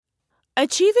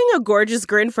Achieving a gorgeous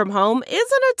grin from home isn't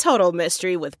a total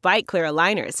mystery with Byte Clear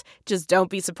aligners. Just don't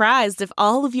be surprised if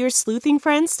all of your sleuthing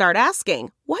friends start asking,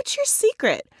 "What's your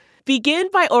secret?" Begin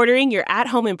by ordering your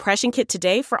at-home impression kit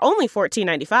today for only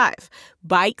 $14.95.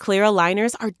 Byte Clear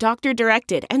aligners are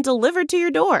doctor-directed and delivered to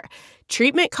your door.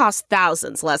 Treatment costs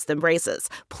thousands less than braces.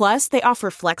 Plus, they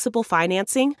offer flexible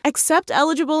financing, accept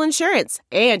eligible insurance,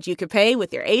 and you can pay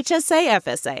with your HSA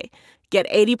FSA. Get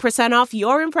 80% off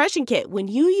your impression kit when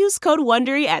you use code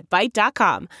WONDERY at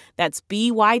Byte.com. That's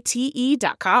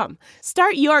BYTE.com.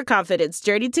 Start your confidence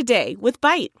journey today with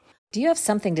Byte. Do you have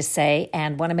something to say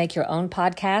and want to make your own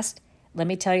podcast? Let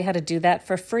me tell you how to do that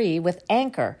for free with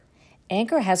Anchor.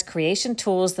 Anchor has creation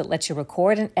tools that let you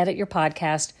record and edit your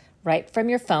podcast right from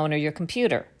your phone or your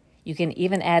computer. You can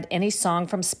even add any song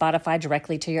from Spotify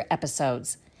directly to your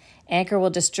episodes. Anchor will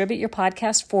distribute your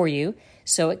podcast for you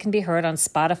so it can be heard on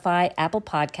Spotify, Apple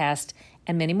Podcast,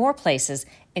 and many more places,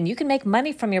 and you can make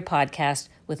money from your podcast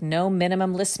with no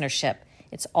minimum listenership.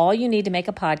 It's all you need to make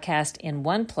a podcast in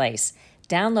one place.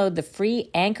 Download the free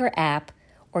Anchor app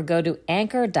or go to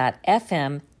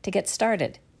anchor.fm to get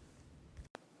started.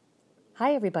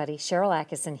 Hi everybody, Sharyl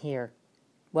Attkisson here.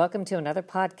 Welcome to another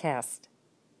podcast.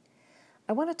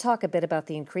 I want to talk a bit about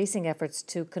the increasing efforts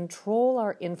to control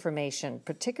our information,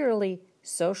 particularly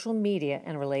social media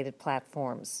and related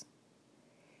platforms.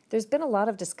 There's been a lot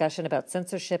of discussion about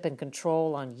censorship and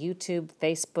control on YouTube,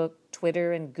 Facebook,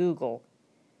 Twitter, and Google.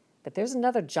 But there's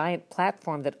another giant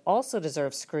platform that also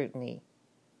deserves scrutiny: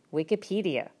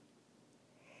 Wikipedia.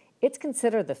 It's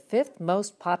considered the 5th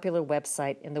most popular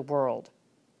website in the world.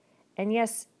 And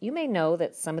yes, you may know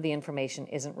that some of the information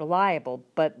isn't reliable,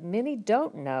 but many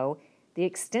don't know the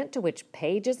extent to which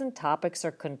pages and topics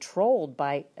are controlled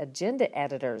by agenda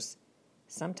editors,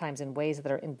 sometimes in ways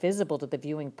that are invisible to the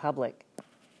viewing public.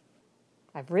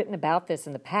 I've written about this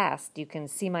in the past. You can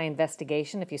see my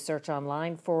investigation if you search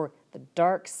online for the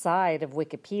dark side of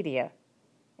Wikipedia,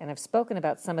 and I've spoken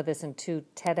about some of this in 2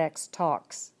 TEDx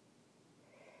talks.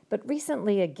 But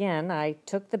recently, again, I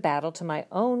took the battle to my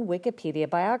own Wikipedia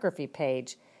biography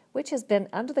page, which has been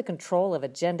under the control of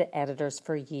agenda editors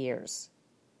for years.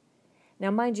 Now,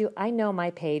 mind you, I know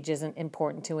my page isn't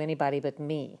important to anybody but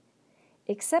me,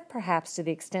 except perhaps to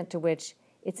the extent to which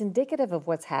it's indicative of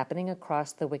what's happening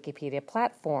across the Wikipedia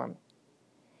platform.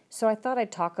 So I thought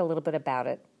I'd talk a little bit about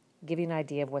it, give you an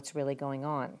idea of what's really going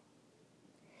on.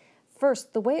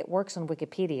 First, the way it works on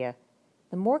Wikipedia,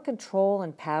 the more control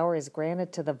and power is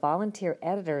granted to the volunteer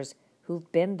editors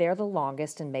who've been there the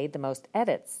longest and made the most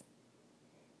edits.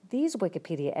 These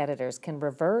Wikipedia editors can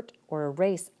revert or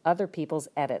erase other people's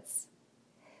edits.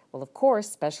 Well, of course,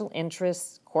 special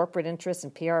interests, corporate interests,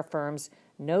 and PR firms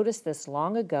noticed this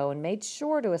long ago and made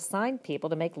sure to assign people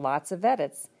to make lots of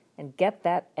edits and get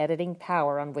that editing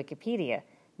power on Wikipedia.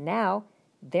 Now,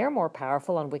 they're more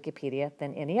powerful on Wikipedia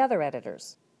than any other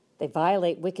editors. They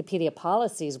violate Wikipedia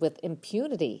policies with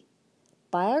impunity.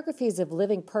 Biographies of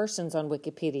living persons on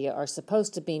Wikipedia are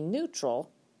supposed to be neutral,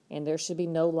 and there should be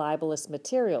no libelous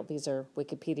material. These are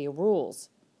Wikipedia rules.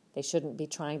 They shouldn't be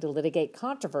trying to litigate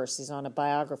controversies on a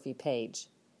biography page.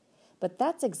 But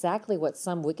that's exactly what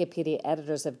some Wikipedia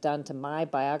editors have done to my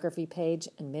biography page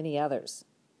and many others.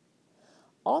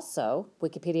 Also,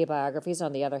 Wikipedia biographies,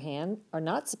 on the other hand, are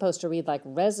not supposed to read like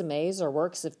resumes or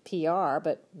works of PR,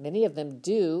 but many of them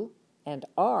do and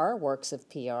are works of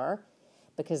PR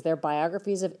because they're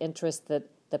biographies of interest that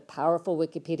the powerful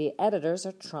Wikipedia editors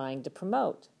are trying to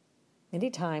promote. Many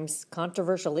times,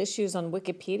 controversial issues on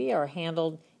Wikipedia are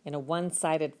handled in a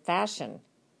one-sided fashion.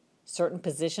 Certain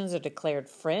positions are declared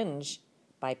fringe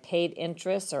by paid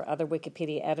interests or other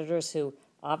Wikipedia editors who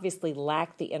obviously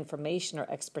lack the information or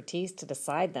expertise to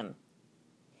decide them.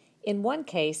 In one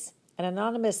case, an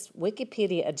anonymous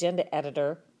Wikipedia agenda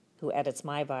editor who edits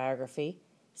my biography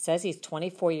says he's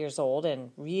 24 years old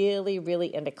and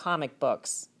really into comic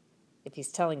books. If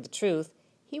he's telling the truth,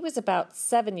 he was about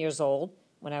 7 years old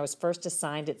when I was first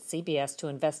assigned at CBS to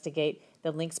investigate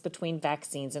the links between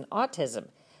vaccines and autism,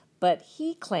 but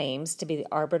he claims to be the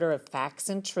arbiter of facts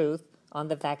and truth on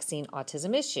the vaccine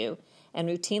autism issue and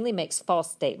routinely makes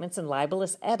false statements and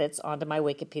libelous edits onto my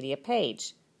Wikipedia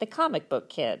page, the comic book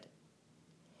kid.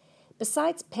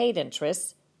 Besides paid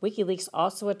interests, WikiLeaks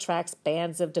also attracts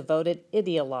bands of devoted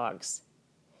ideologues.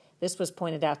 This was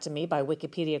pointed out to me by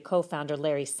Wikipedia co-founder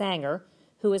Larry Sanger,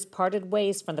 who has parted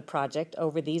ways from the project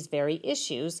over these very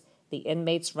issues: the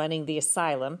inmates running the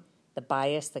asylum, the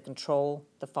bias, the control,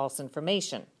 the false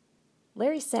information.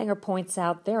 Larry Sanger points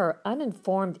out there are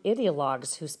uninformed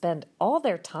ideologues who spend all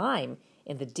their time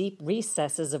in the deep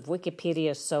recesses of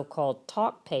Wikipedia's so-called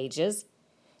talk pages,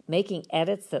 making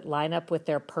edits that line up with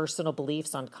their personal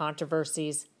beliefs on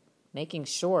controversies, making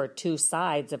sure two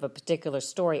sides of a particular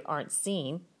story aren't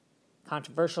seen,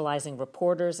 controversializing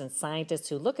reporters and scientists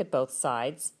who look at both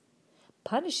sides,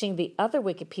 punishing the other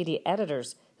Wikipedia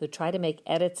editors who try to make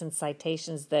edits and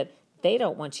citations that they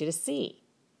don't want you to see.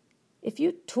 If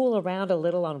you tool around a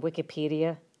little on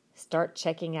Wikipedia, start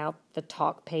checking out the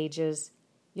talk pages,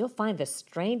 you'll find the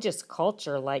strangest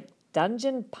culture like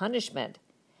dungeon punishment.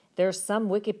 There are some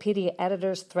Wikipedia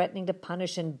editors threatening to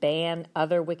punish and ban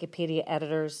other Wikipedia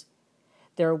editors.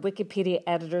 There are Wikipedia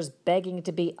editors begging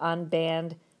to be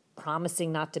unbanned,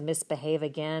 promising not to misbehave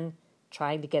again,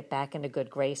 trying to get back into good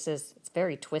graces. It's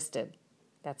very twisted.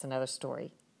 That's another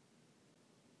story.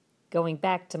 Going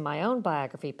back to my own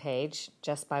biography page,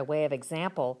 just by way of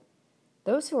example,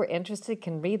 those who are interested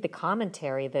can read the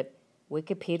commentary that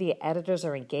Wikipedia editors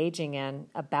are engaging in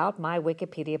about my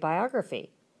Wikipedia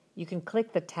biography. You can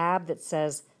click the tab that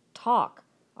says Talk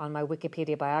on my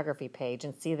Wikipedia biography page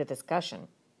and see the discussion.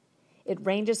 It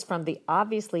ranges from the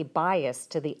obviously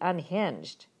biased to the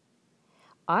unhinged.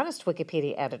 Honest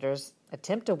Wikipedia editors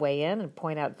attempt to weigh in and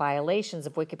point out violations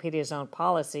of Wikipedia's own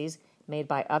policies made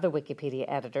by other Wikipedia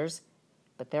editors,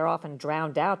 but they're often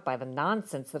drowned out by the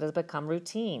nonsense that has become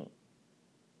routine.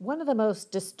 One of the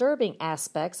most disturbing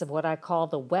aspects of what I call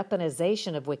the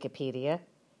weaponization of Wikipedia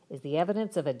is the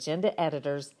evidence of agenda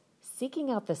editors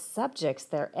seeking out the subjects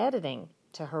they're editing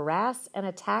to harass and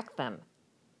attack them.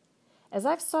 As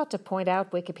I've sought to point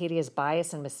out Wikipedia's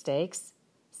bias and mistakes,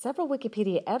 several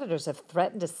Wikipedia editors have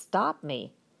threatened to stop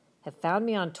me, have found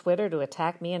me on Twitter to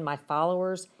attack me and my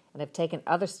followers, and have taken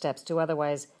other steps to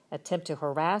otherwise attempt to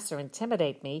harass or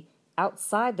intimidate me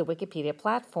outside the Wikipedia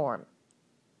platform.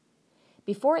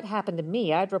 Before it happened to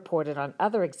me, I'd reported on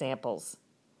other examples.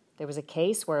 There was a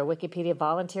case where a Wikipedia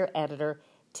volunteer editor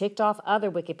ticked off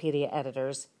other Wikipedia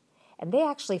editors, and they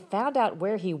actually found out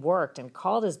where he worked and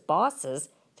called his bosses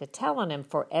to tell on him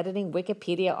for editing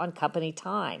Wikipedia on company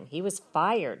time. He was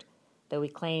fired, though he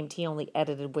claimed he only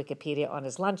edited Wikipedia on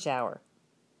his lunch hour.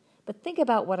 But think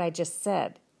about what I just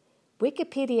said.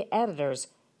 Wikipedia editors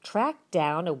tracked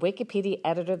down a Wikipedia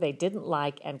editor they didn't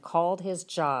like and called his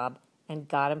job and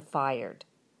got him fired.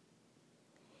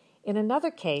 In another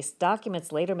case,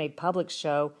 documents later made public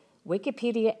show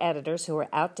Wikipedia editors who were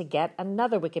out to get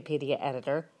another Wikipedia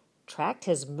editor tracked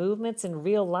his movements in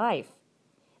real life.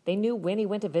 They knew when he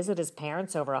went to visit his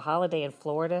parents over a holiday in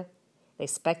Florida. They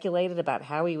speculated about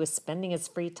how he was spending his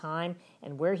free time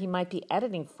and where he might be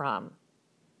editing from.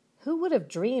 Who would have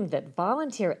dreamed that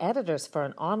volunteer editors for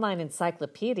an online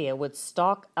encyclopedia would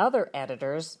stalk other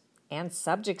editors and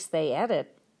subjects they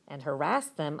edit and harass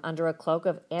them under a cloak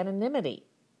of anonymity?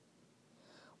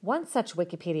 One such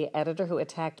Wikipedia editor who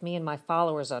attacked me and my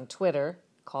followers on Twitter,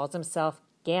 calls himself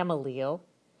Gamaliel,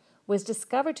 was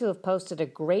discovered to have posted a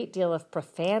great deal of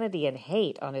profanity and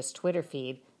hate on his Twitter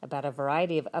feed about a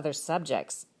variety of other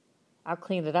subjects. I'll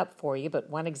clean it up for you,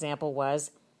 but one example was,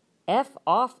 F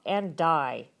off and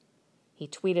die. He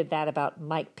tweeted that about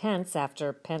Mike Pence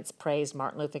after Pence praised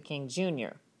Martin Luther King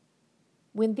Jr.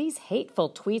 When these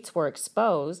hateful tweets were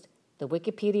exposed, the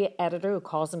Wikipedia editor who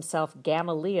calls himself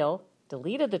Gamaliel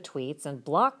deleted the tweets and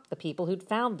blocked the people who'd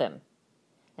found them,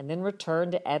 and then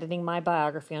returned to editing my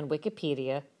biography on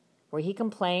Wikipedia, where he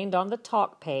complained on the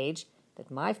talk page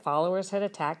that my followers had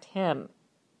attacked him.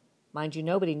 Mind you,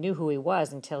 nobody knew who he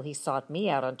was until he sought me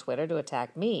out on Twitter to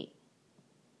attack me.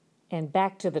 And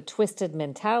back to the twisted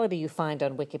mentality you find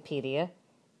on Wikipedia,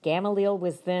 Gamaliel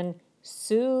was then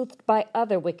soothed by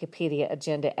other Wikipedia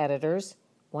agenda editors.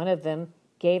 One of them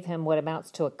gave him what amounts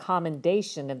to a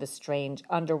commendation in the strange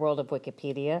underworld of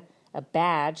Wikipedia, a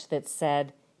badge that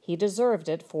said he deserved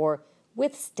it for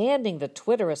withstanding the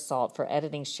Twitter assault for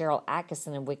editing Sharyl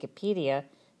Attkisson in Wikipedia.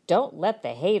 Don't let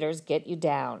the haters get you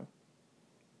down.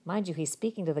 Mind you, he's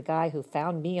speaking to the guy who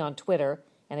found me on Twitter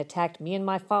and attacked me and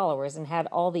my followers and had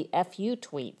all the FU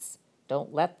tweets.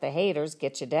 Don't let the haters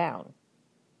get you down.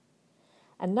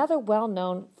 Another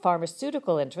well-known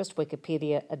pharmaceutical interest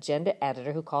Wikipedia agenda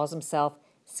editor who calls himself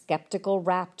Skeptical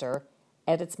Raptor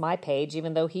edits my page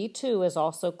even though he too is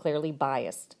also clearly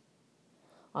biased.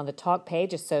 On the talk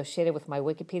page associated with my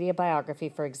Wikipedia biography,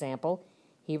 for example,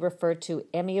 he referred to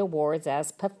Emmy Awards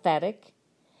as pathetic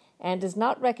and does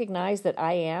not recognize that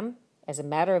I am, as a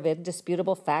matter of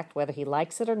indisputable fact whether he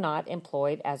likes it or not,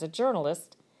 employed as a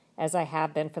journalist, as I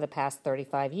have been for the past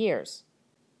 35 years.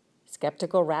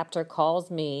 Skeptical Raptor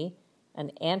calls me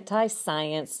an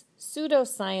anti-science,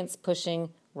 pseudoscience-pushing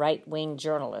right-wing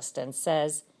journalist and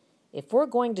says, if we're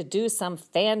going to do some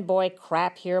fanboy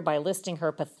crap here by listing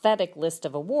her pathetic list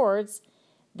of awards,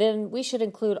 then we should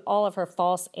include all of her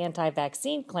false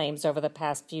anti-vaccine claims over the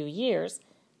past few years.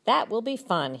 That will be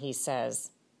fun, he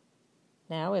says.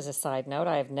 Now, as a side note,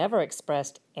 I have never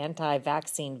expressed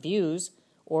anti-vaccine views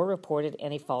or reported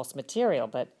any false material,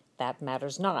 but that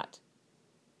matters not.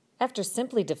 After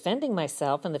simply defending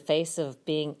myself in the face of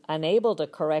being unable to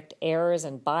correct errors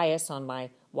and bias on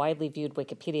my widely viewed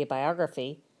Wikipedia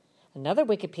biography, another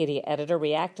Wikipedia editor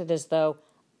reacted as though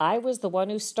I was the one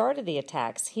who started the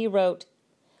attacks. He wrote,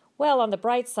 "Well, on the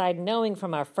bright side, knowing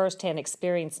from our first-hand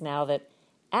experience now that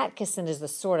Atkinson is the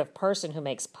sort of person who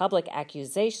makes public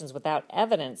accusations without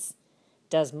evidence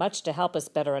does much to help us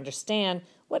better understand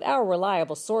what our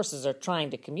reliable sources are trying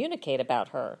to communicate about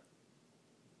her."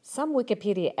 Some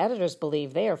Wikipedia editors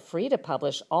believe they are free to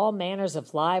publish all manners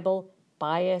of libel,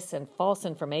 bias, and false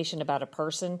information about a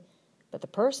person, but the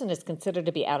person is considered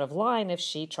to be out of line if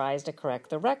she tries to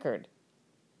correct the record.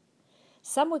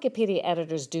 Some Wikipedia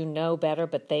editors do know better,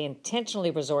 but they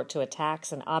intentionally resort to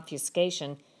attacks and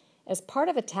obfuscation as part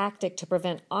of a tactic to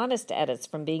prevent honest edits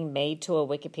from being made to a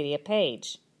Wikipedia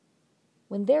page.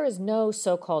 When there is no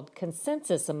so-called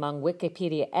consensus among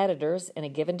Wikipedia editors in a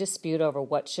given dispute over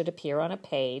what should appear on a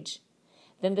page,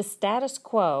 then the status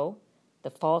quo, the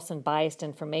false and biased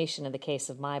information in the case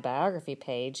of my biography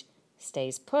page,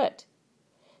 stays put.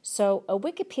 So a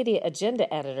Wikipedia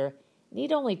agenda editor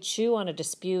need only chew on a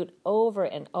dispute over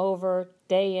and over,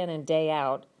 day in and day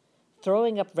out,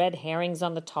 throwing up red herrings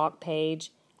on the talk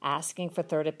page, asking for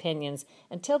third opinions,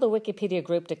 until the Wikipedia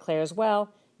group declares, well,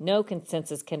 no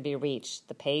consensus can be reached.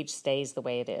 The page stays the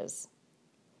way it is.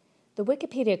 The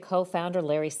Wikipedia co-founder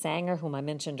Larry Sanger, whom I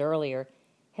mentioned earlier,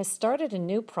 has started a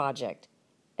new project,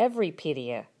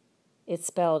 Everypedia. It's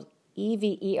spelled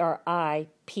Everypedia.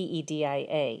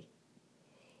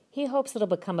 He hopes it'll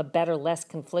become a better, less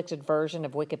conflicted version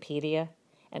of Wikipedia,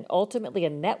 and ultimately a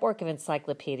network of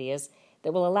encyclopedias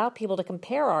that will allow people to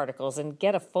compare articles and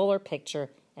get a fuller picture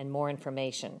and more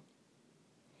information.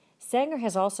 Sanger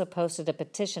has also posted a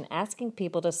petition asking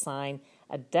people to sign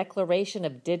a Declaration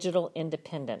of Digital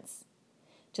Independence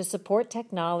to support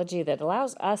technology that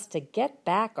allows us to get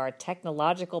back our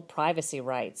technological privacy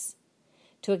rights,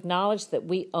 to acknowledge that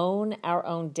we own our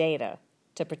own data,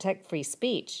 to protect free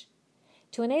speech,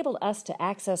 to enable us to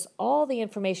access all the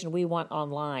information we want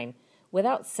online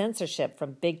without censorship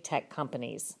from big tech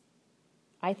companies.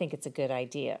 I think it's a good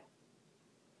idea.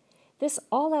 This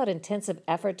all-out intensive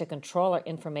effort to control our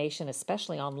information,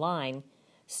 especially online,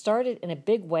 started in a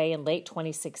big way in late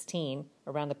 2016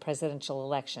 around the presidential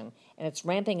election, and it's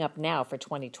ramping up now for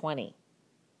 2020.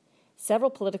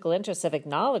 Several political interests have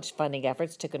acknowledged funding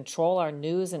efforts to control our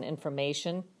news and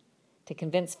information, to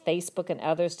convince Facebook and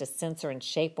others to censor and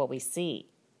shape what we see.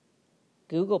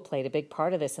 Google played a big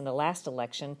part of this in the last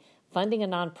election, funding a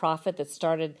nonprofit that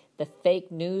started the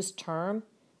fake news term,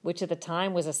 which at the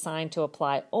time was assigned to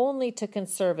apply only to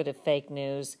conservative fake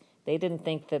news. They didn't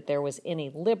think that there was any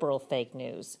liberal fake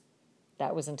news.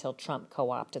 That was until Trump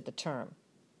co-opted the term.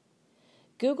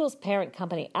 Google's parent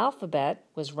company Alphabet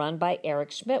was run by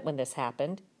Eric Schmidt when this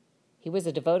happened. He was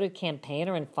a devoted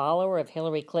campaigner and follower of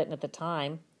Hillary Clinton at the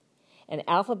time, and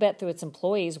Alphabet through its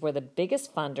employees were the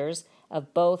biggest funders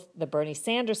of both the Bernie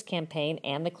Sanders campaign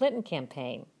and the Clinton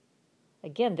campaign.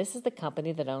 Again, this is the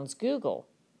company that owns Google.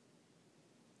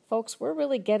 Folks, we're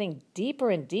really getting deeper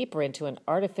and deeper into an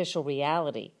artificial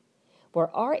reality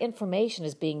where our information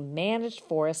is being managed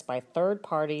for us by third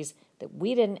parties that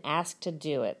we didn't ask to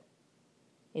do it.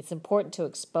 It's important to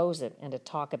expose it and to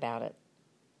talk about it.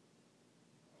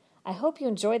 I hope you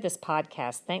enjoyed this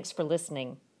podcast. Thanks for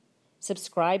listening.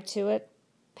 Subscribe to it,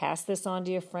 pass this on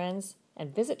to your friends,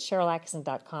 and visit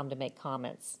SherylAtkinson.com to make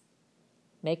comments.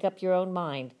 Make up your own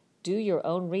mind. Do your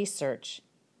own research.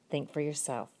 Think for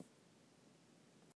yourself.